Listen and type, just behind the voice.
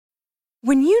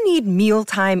When you need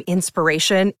mealtime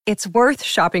inspiration, it's worth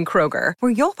shopping Kroger,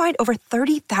 where you'll find over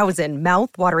 30,000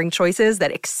 mouth-watering choices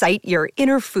that excite your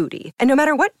inner foodie. And no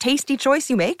matter what tasty choice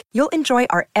you make, you'll enjoy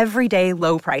our everyday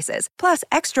low prices, plus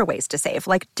extra ways to save,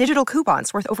 like digital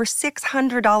coupons worth over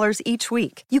 $600 each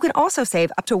week. You can also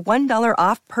save up to $1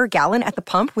 off per gallon at the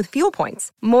pump with fuel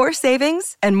points. More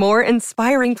savings and more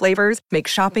inspiring flavors make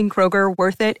shopping Kroger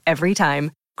worth it every time.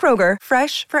 Kroger,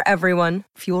 fresh for everyone.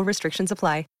 Fuel restrictions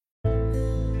apply.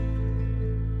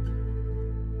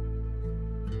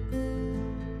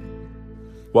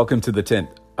 Welcome to The Tint,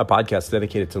 a podcast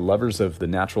dedicated to lovers of the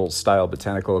natural style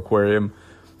botanical aquarium,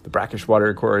 the brackish water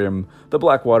aquarium, the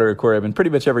black water aquarium, and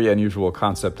pretty much every unusual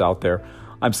concept out there.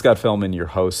 I'm Scott Fellman, your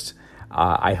host.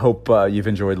 I hope you've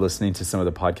enjoyed listening to some of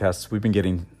the podcasts. We've been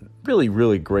getting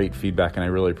really great feedback, and I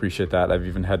really appreciate that. I've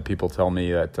even had people tell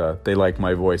me that they like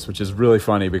my voice, which is really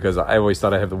funny because I always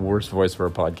thought I have the worst voice for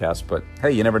a podcast, but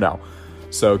hey, you never know.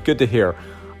 So good to hear.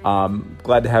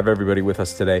 Glad to have everybody with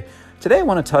us today. Today I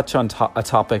want to touch on a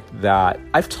topic that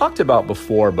I've talked about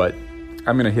before, but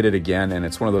I'm going to hit it again, and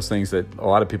it's one of those things that a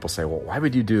lot of people say, well, why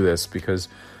would you do this? Because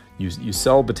you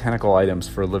sell botanical items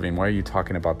for a living. Why are you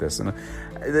talking about this? And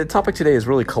the topic today is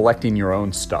really collecting your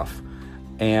own stuff.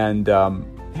 And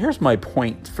here's my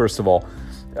point, first of all.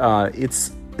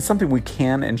 It's something we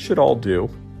can and should all do.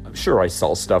 Sure, I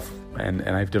sell stuff, and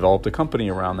I've developed a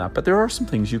company around that, but there are some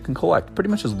things you can collect.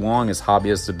 Pretty much as long as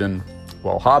hobbyists have been,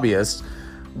 hobbyists,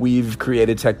 we've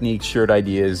created techniques, shared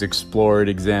ideas, explored,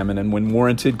 examined, and when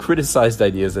warranted, criticized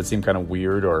ideas that seem kind of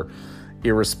weird or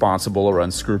irresponsible or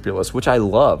unscrupulous, which I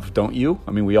love, don't you?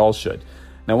 I mean, we all should.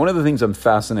 Now, one of the things I'm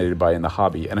fascinated by in the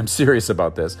hobby, and I'm serious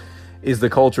about this, is the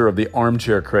culture of the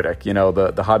armchair critic. You know,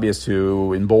 the hobbyist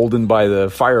who, emboldened by the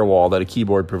firewall that a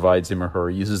keyboard provides him or her,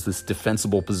 uses this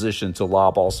defensible position to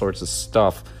lob all sorts of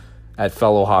stuff at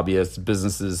fellow hobbyists,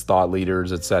 businesses, thought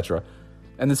leaders, etc.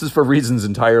 And this is for reasons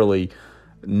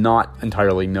not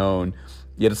entirely known,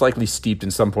 yet it's likely steeped in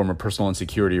some form of personal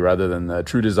insecurity rather than the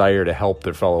true desire to help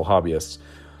their fellow hobbyists.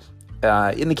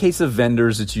 In the case of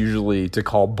vendors, it's usually to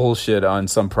call bullshit on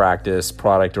some practice,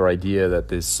 product, or idea that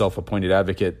this self-appointed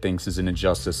advocate thinks is an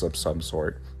injustice of some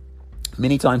sort.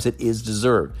 Many times it is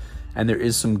deserved, and there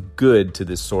is some good to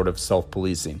this sort of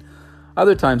self-policing.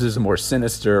 Other times there's a more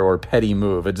sinister or petty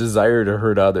move, a desire to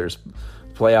hurt others,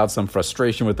 play out some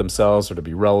frustration with themselves or to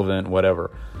be relevant, whatever.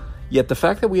 Yet the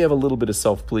fact that we have a little bit of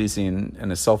self-policing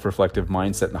and a self-reflective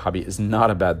mindset in the hobby is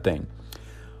not a bad thing.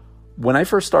 When I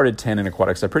first started Tannin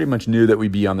Aquatics, I pretty much knew that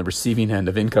we'd be on the receiving end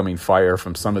of incoming fire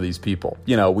from some of these people.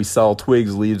 You know, we sell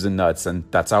twigs, leaves, and nuts, and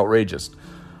that's outrageous.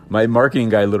 My marketing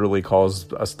guy literally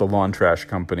calls us the lawn trash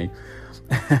company.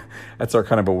 That's our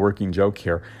kind of a working joke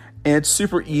here. And it's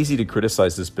super easy to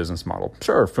criticize this business model.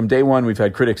 Sure, from day one, we've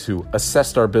had critics who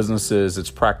assessed our businesses,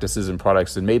 its practices and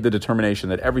products, and made the determination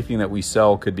that everything that we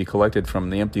sell could be collected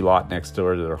from the empty lot next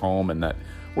door to their home, and that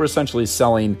we're essentially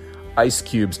selling ice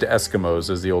cubes to Eskimos,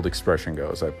 as the old expression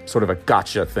goes, a sort of a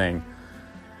gotcha thing.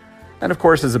 And of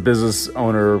course, as a business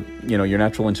owner, you know, your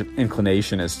natural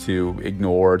inclination is to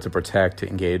ignore, to protect, to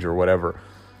engage, or whatever.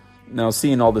 Now,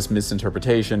 seeing all this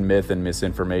misinterpretation, myth, and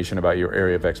misinformation about your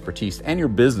area of expertise and your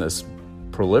business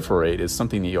proliferate is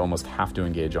something that you almost have to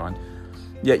engage on.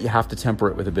 Yet you have to temper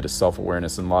it with a bit of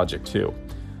self-awareness and logic too.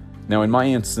 Now, in my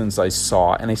instance, I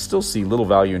saw, and I still see, little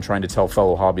value in trying to tell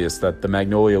fellow hobbyists that the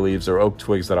magnolia leaves or oak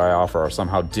twigs that I offer are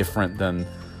somehow different than,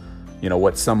 you know,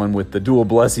 what someone with the dual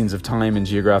blessings of time and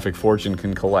geographic fortune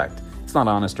can collect. It's not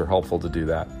honest or helpful to do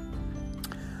that.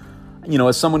 You know,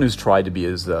 as someone who's tried to be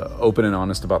as open and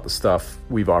honest about the stuff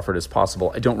we've offered as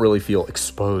possible, I don't really feel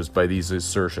exposed by these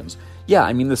assertions. Yeah,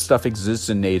 I mean, this stuff exists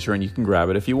in nature and you can grab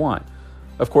it if you want.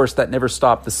 Of course, that never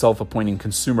stopped the self-appointing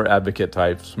consumer advocate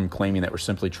types from claiming that we're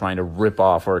simply trying to rip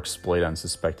off or exploit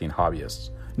unsuspecting hobbyists.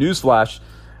 Newsflash,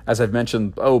 as I've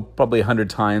mentioned, probably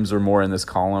 100 times or more in this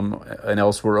column and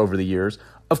elsewhere over the years,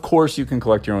 of course you can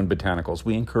collect your own botanicals.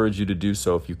 We encourage you to do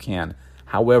so if you can.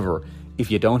 However,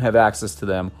 if you don't have access to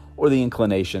them or the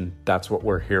inclination, that's what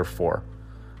we're here for.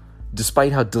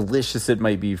 Despite how delicious it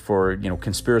might be for,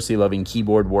 conspiracy-loving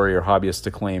keyboard warrior hobbyists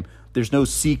to claim, there's no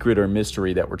secret or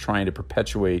mystery that we're trying to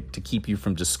perpetuate to keep you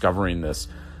from discovering this.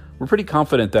 We're pretty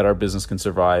confident that our business can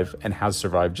survive and has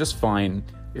survived just fine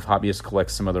if hobbyists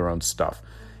collect some of their own stuff.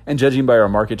 And judging by our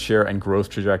market share and growth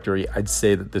trajectory, I'd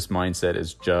say that this mindset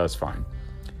is just fine.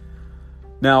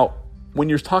 Now, when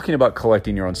you're talking about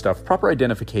collecting your own stuff, proper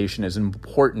identification is an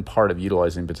important part of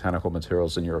utilizing botanical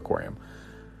materials in your aquarium.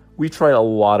 We've tried a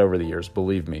lot over the years,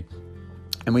 believe me,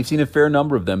 and we've seen a fair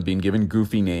number of them being given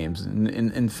goofy names.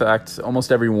 In fact,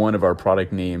 almost every one of our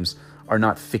product names are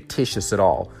not fictitious at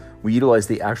all. We utilize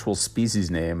the actual species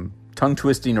name,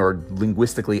 Tongue-twisting or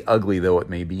linguistically ugly though it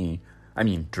may be. I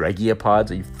mean,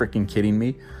 Dragiopods, are you freaking kidding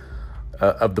me?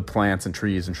 Of the plants and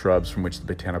trees and shrubs from which the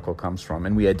botanical comes from.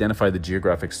 And we identify the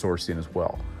geographic sourcing as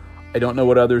well. I don't know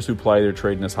what others who ply their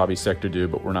trade in this hobby sector do,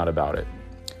 but we're not about it.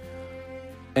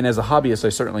 And as a hobbyist, I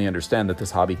certainly understand that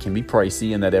this hobby can be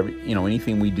pricey and that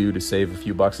anything we do to save a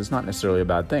few bucks is not necessarily a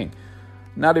bad thing.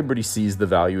 Not everybody sees the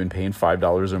value in paying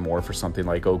 $5 or more for something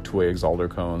like oak twigs, alder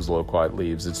cones, loquat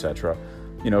leaves, etc.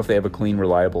 If they have a clean,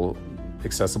 reliable,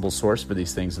 accessible source for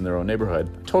these things in their own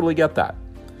neighborhood. I totally get that.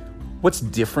 What's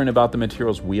different about the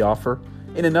materials we offer?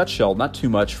 In a nutshell, not too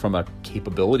much from a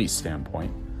capability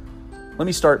standpoint. Let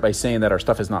me start by saying that our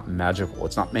stuff is not magical.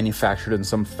 It's not manufactured in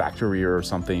some factory or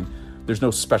something. There's no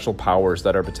special powers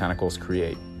that our botanicals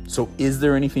create. So is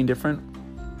there anything different?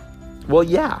 Well,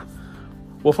 yeah.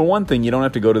 Well, for one thing, you don't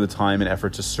have to go to the time and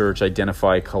effort to search,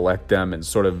 identify, collect them, and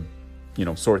sort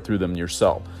through them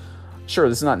yourself. Sure,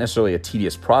 this is not necessarily a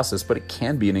tedious process, but it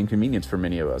can be an inconvenience for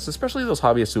many of us, especially those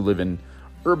hobbyists who live in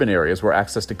urban areas where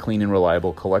access to clean and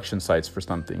reliable collection sites for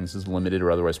some things is limited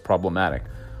or otherwise problematic.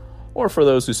 Or for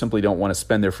those who simply don't want to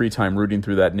spend their free time rooting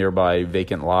through that nearby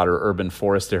vacant lot or urban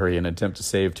forest area in an attempt to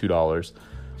save $2.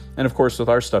 And of course, with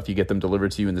our stuff, you get them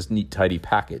delivered to you in this neat, tidy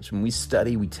package. When we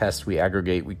study, we test, we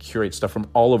aggregate, we curate stuff from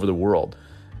all over the world.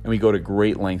 And we go to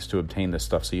great lengths to obtain this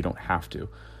stuff so you don't have to.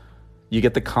 You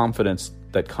get the confidence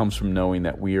that comes from knowing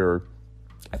that we are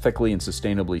ethically and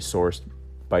sustainably sourced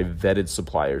by vetted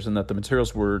suppliers, and that the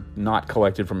materials were not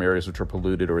collected from areas which are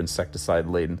polluted or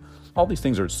insecticide-laden. All these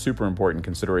things are super important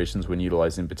considerations when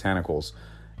utilizing botanicals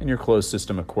in your closed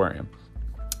system aquarium.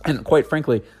 And quite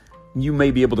frankly, you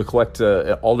may be able to collect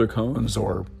alder cones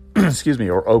or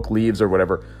or oak leaves or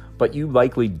whatever, but you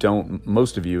likely don't,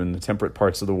 most of you in the temperate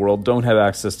parts of the world, don't have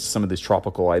access to some of these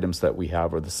tropical items that we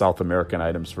have, or the South American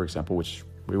items, for example, which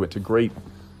we went to great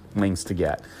lengths to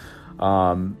get.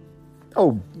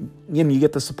 You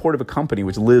get the support of a company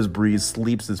which lives, breathes,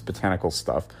 sleeps this botanical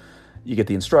stuff. You get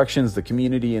the instructions, the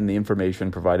community, and the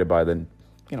information provided by the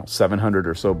 700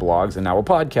 or so blogs and now a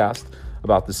podcast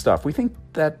about this stuff. We think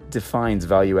that defines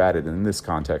value added in this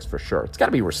context for sure. It's got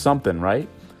to be worth something, right?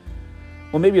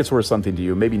 Well, maybe it's worth something to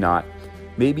you, maybe not.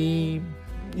 Maybe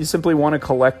you simply want to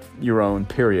collect your own,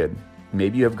 period.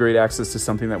 Maybe you have great access to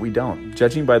something that we don't.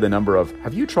 Judging by the number of,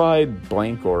 have you tried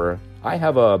blank, or I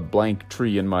have a blank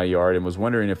tree in my yard and was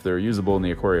wondering if they're usable in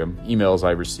the aquarium, emails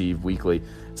I receive weekly,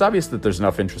 it's obvious that there's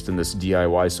enough interest in this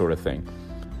DIY sort of thing.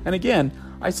 And again,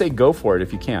 I say go for it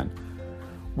if you can.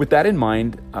 With that in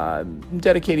mind, I'm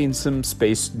dedicating some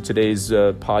space in today's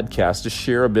podcast to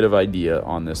share a bit of idea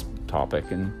on this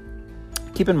topic. And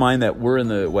keep in mind that we're in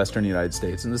the Western United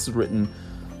States, and this is written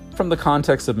from the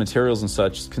context of materials and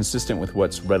such consistent with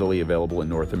what's readily available in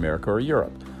North America or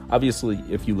Europe. Obviously,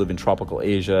 if you live in tropical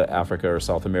Asia, Africa, or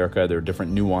South America, there are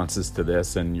different nuances to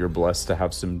this, and you're blessed to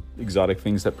have some exotic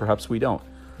things that perhaps we don't.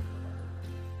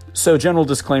 So general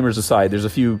disclaimers aside, there's a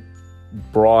few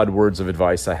broad words of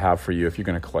advice I have for you if you're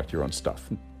going to collect your own stuff.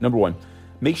 Number one,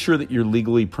 make sure that you're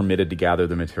legally permitted to gather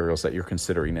the materials that you're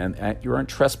considering and you aren't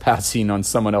trespassing on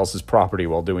someone else's property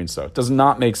while doing so. It does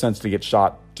not make sense to get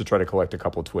shot to try to collect a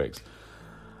couple of twigs.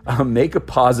 Make a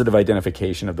positive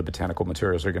identification of the botanical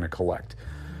materials you're going to collect.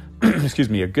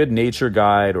 A good nature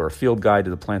guide or a field guide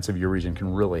to the plants of your region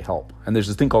can really help. And there's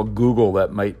this thing called Google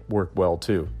that might work well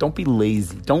too. Don't be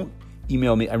lazy. Don't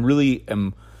email me. I really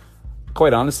am,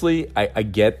 quite honestly, I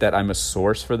get that I'm a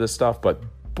source for this stuff, but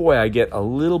boy, I get a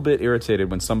little bit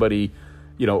irritated when somebody,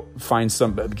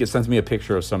 sends me a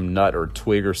picture of some nut or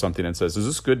twig or something and says, is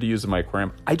this good to use in my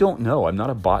aquarium? I don't know. I'm not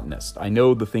a botanist. I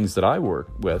know the things that I work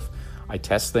with. I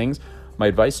test things. My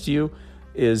advice to you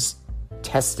is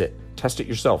test it. Test it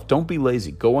yourself. Don't be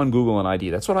lazy. Go on Google and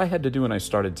ID. That's what I had to do when I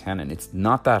started Tenon. It's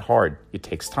not that hard. It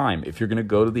takes time. If you're going to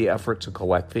go to the effort to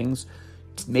collect things,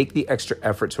 make the extra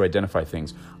effort to identify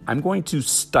things. I'm going to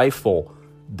stifle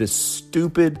this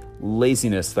stupid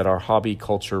laziness that our hobby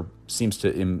culture seems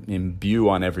to imbue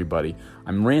on everybody.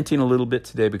 I'm ranting a little bit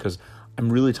today because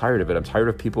I'm really tired of it. I'm tired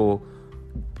of people,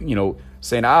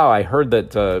 saying, I heard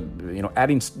that,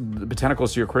 adding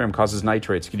botanicals to your aquarium causes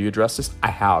nitrates. Could you address this?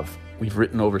 I have. We've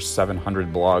written over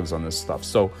 700 blogs on this stuff.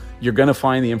 So you're going to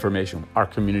find the information. Our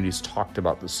community's talked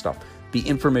about this stuff. The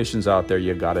information's out there.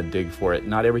 You got to dig for it.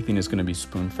 Not everything is going to be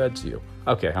spoon-fed to you.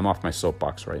 Okay, I'm off my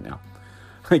soapbox right now.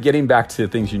 Getting back to the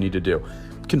things you need to do.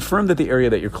 Confirm that the area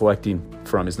that you're collecting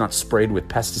from is not sprayed with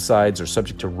pesticides or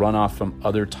subject to runoff from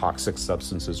other toxic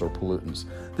substances or pollutants.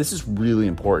 This is really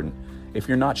important. If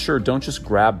you're not sure, don't just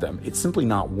grab them. It's simply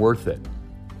not worth it.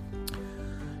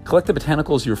 Collect the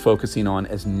botanicals you're focusing on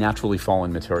as naturally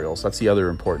fallen materials. That's the other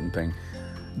important thing.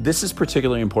 This is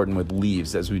particularly important with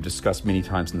leaves, as we've discussed many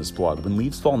times in this blog. When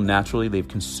leaves fall naturally, they've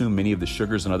consumed many of the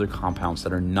sugars and other compounds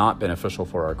that are not beneficial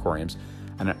for our aquariums.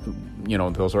 And,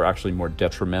 those are actually more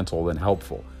detrimental than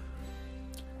helpful.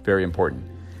 Very important.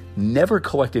 Never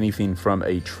collect anything from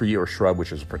a tree or shrub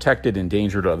which is protected,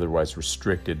 endangered, or otherwise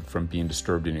restricted from being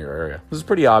disturbed in your area. This is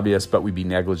pretty obvious, but we'd be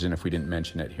negligent if we didn't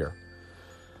mention it here.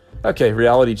 Okay,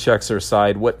 reality checks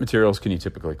aside, what materials can you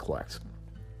typically collect?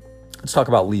 Let's talk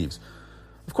about leaves.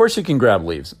 Of course you can grab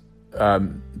leaves.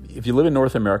 If you live in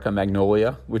North America,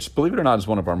 magnolia, which, believe it or not, is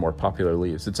one of our more popular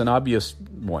leaves. It's an obvious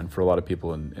one for a lot of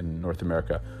people in North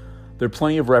America. There are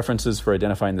plenty of references for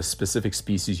identifying the specific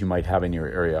species you might have in your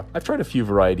area. I've tried a few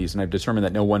varieties, and I've determined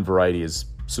that no one variety is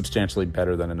substantially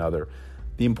better than another.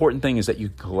 The important thing is that you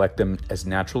collect them as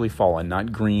naturally fallen,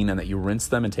 not green, and that you rinse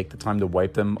them and take the time to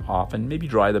wipe them off and maybe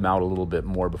dry them out a little bit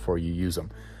more before you use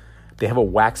them. They have a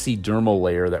waxy dermal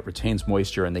layer that retains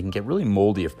moisture, and they can get really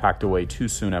moldy if packed away too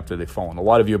soon after they've fallen. A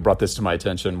lot of you have brought this to my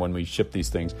attention when we ship these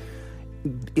things.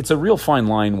 It's a real fine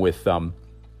line with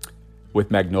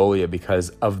magnolia because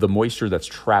of the moisture that's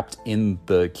trapped in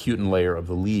the cutin layer of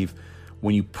the leaf.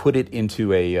 When you put it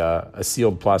into a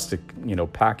sealed plastic,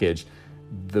 package,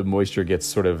 the moisture gets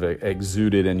sort of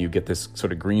exuded, and you get this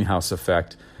sort of greenhouse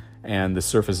effect, and the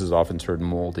surface is often turned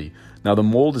moldy. Now, the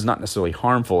mold is not necessarily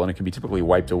harmful, and it can be typically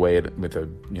wiped away with a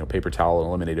paper towel and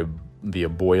eliminated via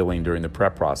boiling during the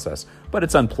prep process. But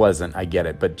it's unpleasant, I get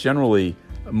it. But generally,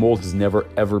 mold has never,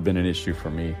 ever been an issue for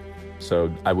me,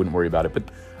 so I wouldn't worry about it.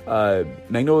 But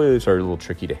magnolias are a little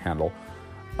tricky to handle.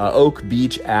 Oak,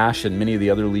 beech, ash, and many of the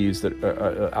other leaves that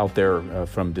are out there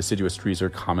from deciduous trees are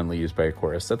commonly used by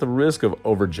aquarists. At the risk of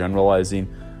overgeneralizing,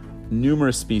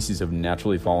 numerous species of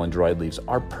naturally fallen dried leaves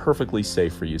are perfectly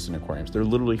safe for use in aquariums. There are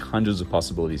literally hundreds of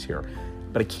possibilities here,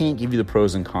 but I can't give you the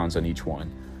pros and cons on each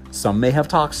one. Some may have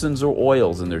toxins or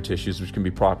oils in their tissues which can be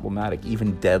problematic,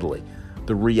 even deadly.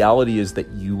 The reality is that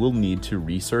you will need to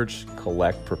research,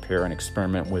 collect, prepare, and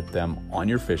experiment with them on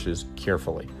your fishes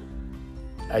carefully.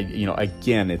 I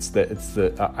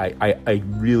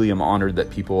really am honored that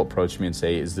people approach me and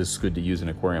say, "Is this good to use in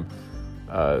aquarium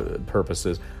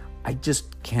purposes?" I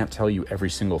just can't tell you every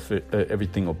single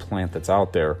plant that's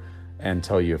out there and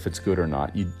tell you if it's good or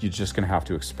not. You're just going to have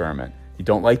to experiment. You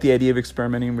don't like the idea of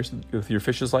experimenting with your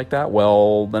fishes like that?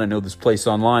 Well, then I know this place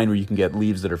online where you can get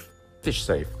leaves that are fish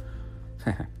safe.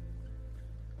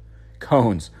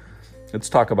 Cones. Let's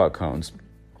talk about cones.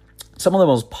 Some of the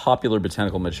most popular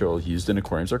botanical materials used in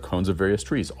aquariums are cones of various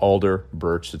trees, alder,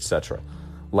 birch, etc.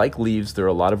 Like leaves, there are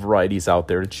a lot of varieties out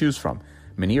there to choose from.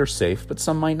 Many are safe, but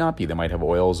some might not be. They might have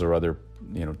oils or other,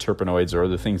 terpenoids or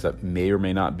other things that may or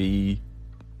may not be,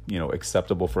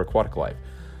 acceptable for aquatic life.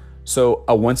 So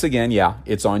once again,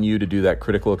 it's on you to do that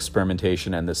critical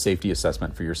experimentation and the safety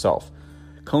assessment for yourself.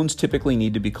 Cones typically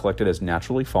need to be collected as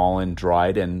naturally fallen,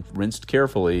 dried, and rinsed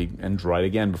carefully, and dried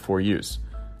again before use,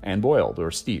 and boiled or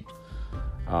steeped.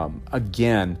 You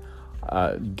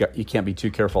can't be too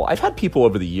careful. I've had people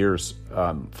over the years,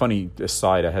 funny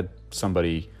aside, I had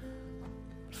somebody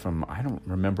from, I don't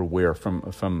remember where,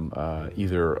 from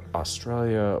either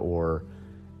Australia or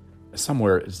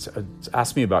somewhere,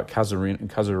 asked me about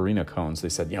casuarina cones. They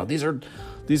said, these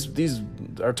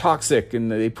are toxic,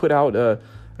 and they put out a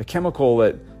chemical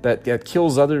that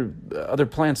kills other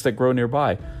plants that grow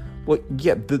nearby. Well,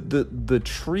 yeah, the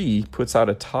tree puts out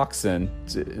a toxin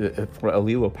for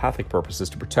allelopathic purposes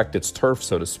to protect its turf,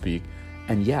 so to speak.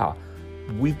 And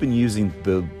we've been using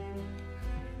the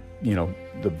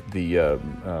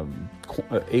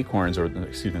acorns, or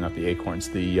excuse me, not the acorns,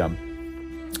 the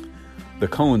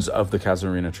cones of the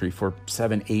casuarina tree for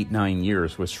 7, 8, 9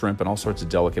 years with shrimp and all sorts of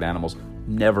delicate animals.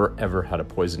 Never, ever had a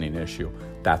poisoning issue.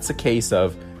 That's a case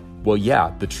of,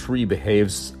 the tree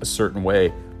behaves a certain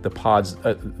way. The pods,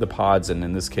 and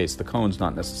in this case, the cones,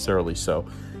 not necessarily so.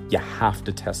 You have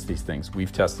to test these things.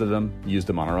 We've tested them, used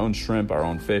them on our own shrimp, our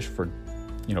own fish for,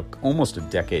 almost a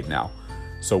decade now.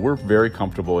 So we're very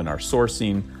comfortable in our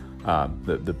sourcing.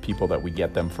 The people that we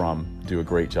get them from do a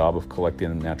great job of collecting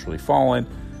them naturally fallen,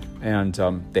 and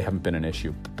they haven't been an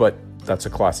issue. But that's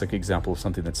a classic example of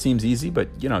something that seems easy, but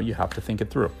you have to think it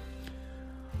through.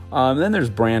 Then there's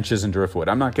branches and driftwood.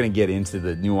 I'm not going to get into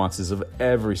the nuances of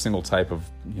every single type of,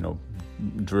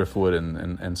 driftwood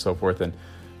and so forth. And,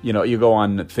 you go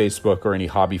on Facebook or any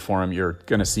hobby forum, you're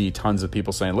going to see tons of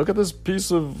people saying, look at this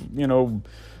piece of,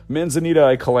 manzanita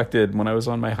I collected when I was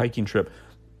on my hiking trip.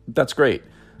 That's great.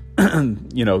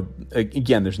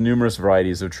 Again, there's numerous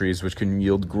varieties of trees which can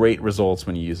yield great results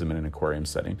when you use them in an aquarium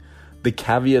setting. The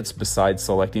caveats besides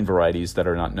selecting varieties that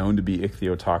are not known to be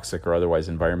ichthyotoxic or otherwise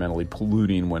environmentally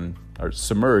polluting when or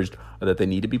submerged are that they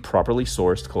need to be properly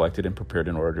sourced, collected, and prepared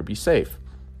in order to be safe.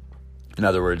 In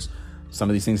other words, some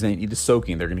of these things they need to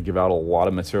soaking. They're going to give out a lot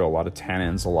of material, a lot of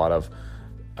tannins, a lot of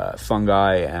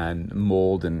fungi and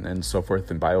mold and so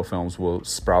forth, and biofilms will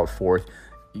sprout forth.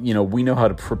 We know how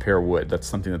to prepare wood. That's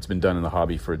something that's been done in the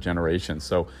hobby for generations.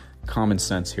 So common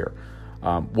sense here.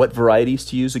 What varieties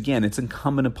to use? Again, it's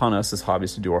incumbent upon us as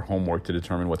hobbyists to do our homework to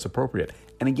determine what's appropriate.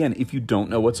 And again, if you don't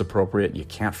know what's appropriate, you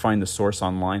can't find the source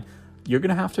online, you're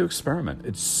going to have to experiment.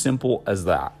 It's simple as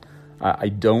that. I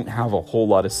don't have a whole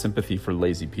lot of sympathy for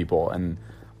lazy people, and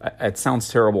it sounds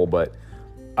terrible, but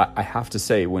I have to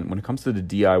say, when it comes to the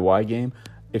DIY game,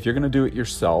 if you're going to do it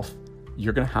yourself,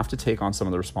 you're going to have to take on some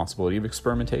of the responsibility of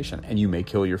experimentation, and you may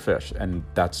kill your fish, and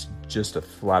that's just a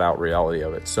flat-out reality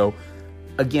of it. So,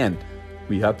 again,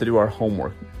 we have to do our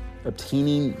homework.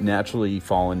 Obtaining naturally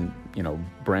fallen,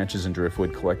 branches and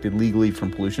driftwood collected legally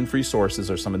from pollution-free sources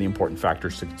are some of the important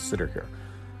factors to consider here.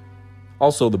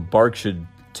 Also, the bark should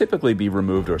typically be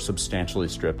removed or substantially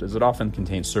stripped, as it often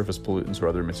contains surface pollutants or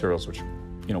other materials which,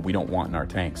 we don't want in our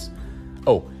tanks.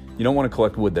 Oh, you don't want to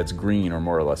collect wood that's green or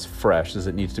more or less fresh, as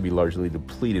it needs to be largely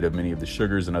depleted of many of the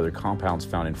sugars and other compounds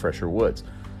found in fresher woods.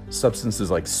 Substances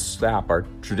like sap are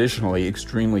traditionally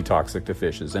extremely toxic to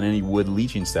fishes, and any wood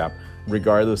leaching sap,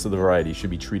 regardless of the variety, should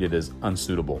be treated as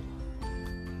unsuitable.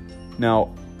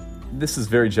 Now, this is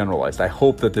very generalized. I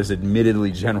hope that this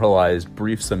admittedly generalized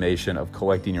brief summation of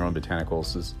collecting your own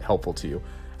botanicals is helpful to you.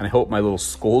 And I hope my little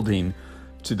scolding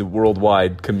to the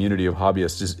worldwide community of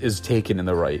hobbyists is taken in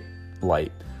the right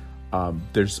light.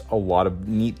 There's a lot of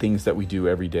neat things that we do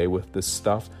every day with this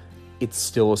stuff. It's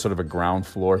still a sort of a ground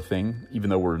floor thing, even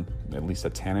though we're at least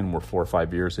at Tannin, we're 4 or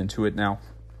 5 years into it now.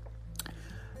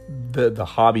 The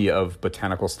hobby of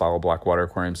botanical style blackwater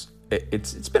aquariums,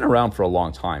 it's been around for a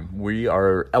long time. We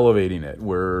are elevating it.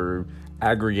 We're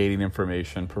aggregating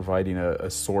information, providing a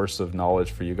source of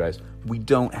knowledge for you guys. We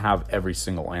don't have every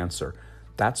single answer.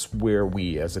 That's where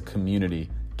we as a community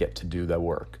get to do the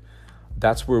work.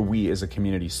 That's where we as a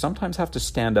community sometimes have to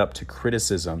stand up to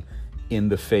criticism in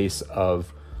the face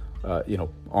of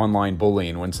online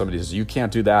bullying, when somebody says, you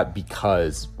can't do that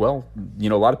because, a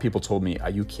lot of people told me,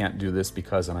 you can't do this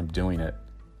because, and I'm doing it,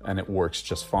 and it works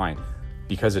just fine.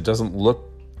 Because it doesn't look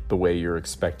the way you're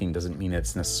expecting doesn't mean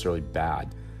it's necessarily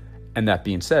bad. And that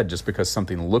being said, just because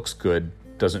something looks good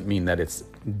doesn't mean that it's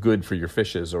good for your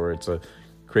fishes or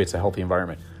creates a healthy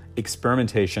environment.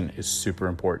 Experimentation is super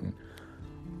important.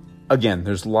 Again,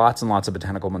 there's lots and lots of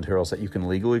botanical materials that you can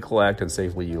legally collect and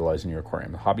safely utilize in your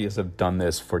aquarium. Hobbyists have done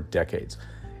this for decades.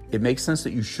 It makes sense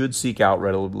that you should seek out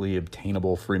readily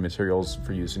obtainable free materials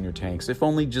for use in your tanks, if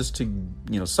only just to,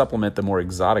 supplement the more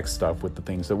exotic stuff with the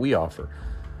things that we offer.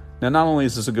 Now, not only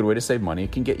is this a good way to save money,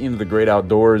 it can get you into the great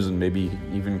outdoors and maybe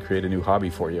even create a new hobby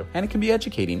for you. And it can be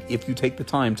educating if you take the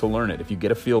time to learn it, if you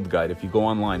get a field guide, if you go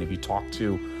online, if you talk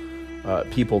to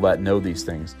people that know these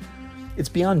things. It's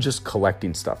beyond just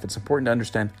collecting stuff. It's important to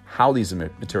understand how these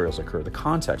materials occur, the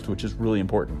context, which is really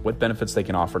important, what benefits they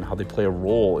can offer, and how they play a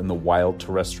role in the wild,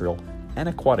 terrestrial, and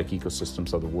aquatic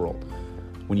ecosystems of the world.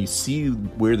 When you see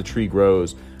where the tree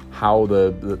grows, how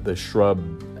the shrub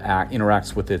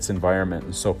interacts with its environment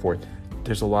and so forth,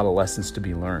 there's a lot of lessons to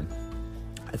be learned.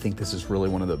 I think this is really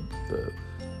one of the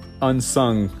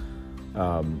unsung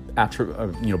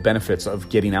benefits of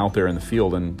getting out there in the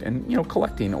field and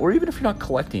collecting, or even if you're not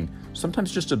collecting,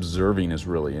 sometimes just observing is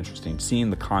really interesting. Seeing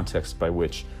the context by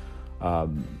which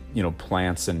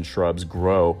plants and shrubs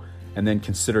grow, and then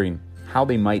considering how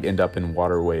they might end up in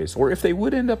waterways, or if they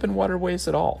would end up in waterways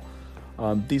at all.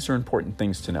 These are important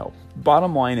things to know.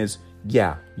 Bottom line is,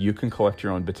 yeah, you can collect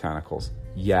your own botanicals.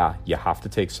 Yeah, you have to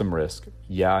take some risk.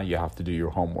 Yeah, you have to do your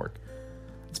homework.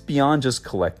 It's beyond just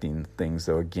collecting things,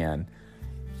 though. Again,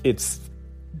 it's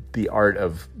the art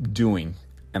of doing.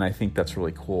 And I think that's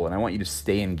really cool. And I want you to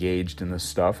stay engaged in this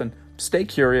stuff and stay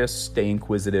curious, stay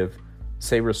inquisitive,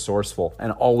 stay resourceful,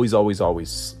 and always, always,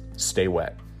 always stay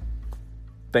wet.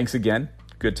 Thanks again.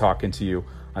 Good talking to you.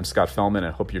 I'm Scott Fellman, and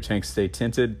I hope your tanks stay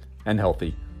tinted and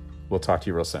healthy. We'll talk to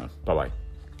you real soon. Bye-bye.